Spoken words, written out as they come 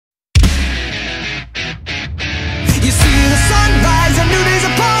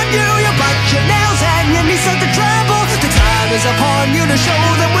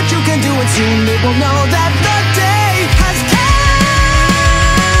soon they will know that the day has come.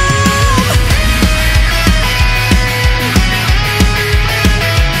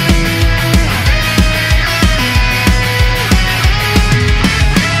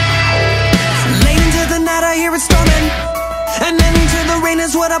 Late into the night I hear it storming, and into the rain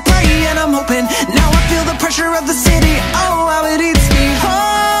is what I pray and I'm hoping. Now I feel the pressure of the city, oh how it eats me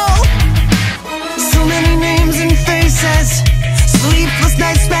whole. So many names and faces, sleepless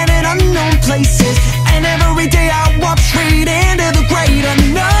nights spent in unknown places, and every day I walk straight into the great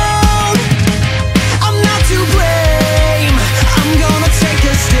unknown. I'm not to blame, I'm gonna take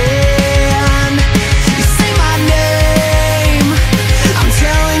a stand. You say my name, I'm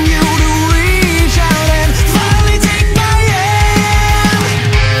telling you to reach out and finally take my hand.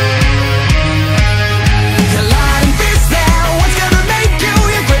 The light and fist there, what's gonna make you?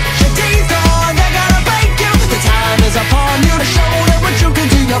 You grit your teeth on, they're gonna break you. The time is upon you to show them what you can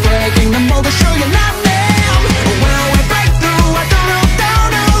do. You're breaking the mold to show you're not them. When we break through, I don't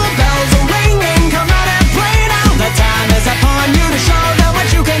know, the bells are ringing, come out and play now. The time is upon you to show them what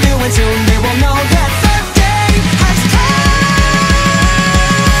you can do, and soon they will know that the day has come.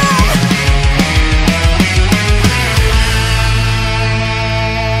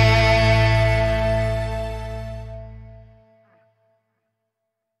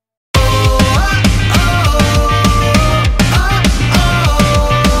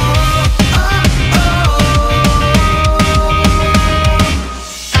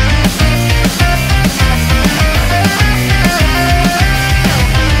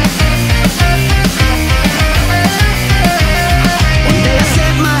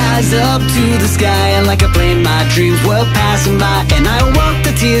 Up to the sky, and like a plane my dreams were passing by, and I awoke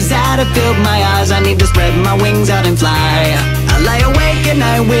the tears that had filled my eyes. I need to spread my wings out and fly. I lie awake at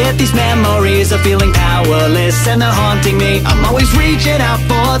night with these memories of feeling powerless, and they're haunting me. I'm always reaching out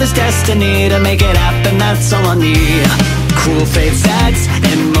for this destiny to make it happen, that's all I need. Cruel fate sets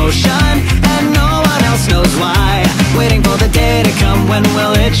in motion, and no one else knows why. Waiting for the day to come, when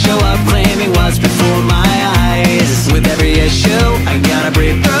will it show up, claiming what's before my eyes. With every issue, I gotta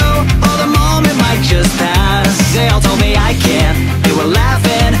breathe through, or the moment might just pass. They all told me I can't, they were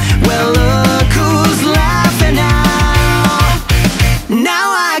laughing. Well look who's laughing now.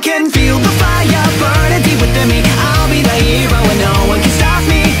 Now I can feel the fire burning deep within me. I'll be the hero and no one can stop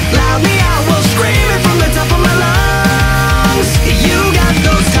me. Loudly I will scream it from the top of my lungs. You got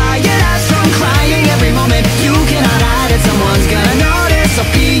those tired eyes from crying every moment. You cannot hide it, someone's gonna notice.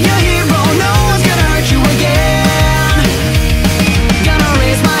 I'll be your hero, no one's gonna hurt you again. Gonna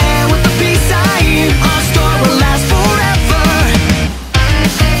raise my hand with the peace sign. Our story will last forever.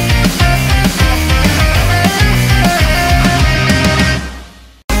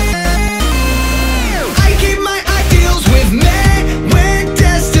 I keep my ideals with me when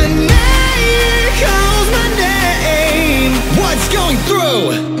destiny calls my name. What's going through?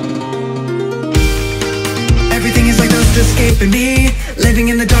 Everything is like those escaping me, living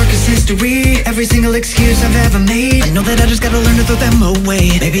in the darkest history. Every single excuse I've ever made, I know that I just gotta learn to throw them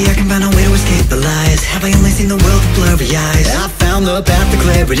away. Maybe I can find a way to escape the lies. Have I only seen the world with blurry eyes? I found the path to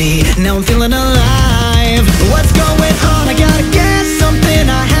clarity, now I'm feeling alive. What's going on? I gotta guess something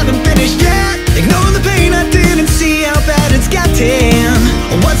I haven't finished yet. Ignore the pain, I didn't see how bad it's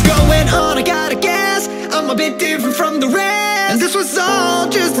gotten. What's going on? I gotta guess I'm a bit different from the rest, and this was all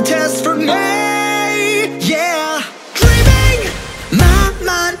just a test for me. Yeah, dreaming, my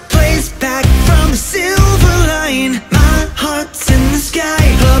mind plays back from the silver line. My heart's in the sky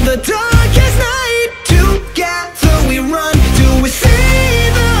of the dark.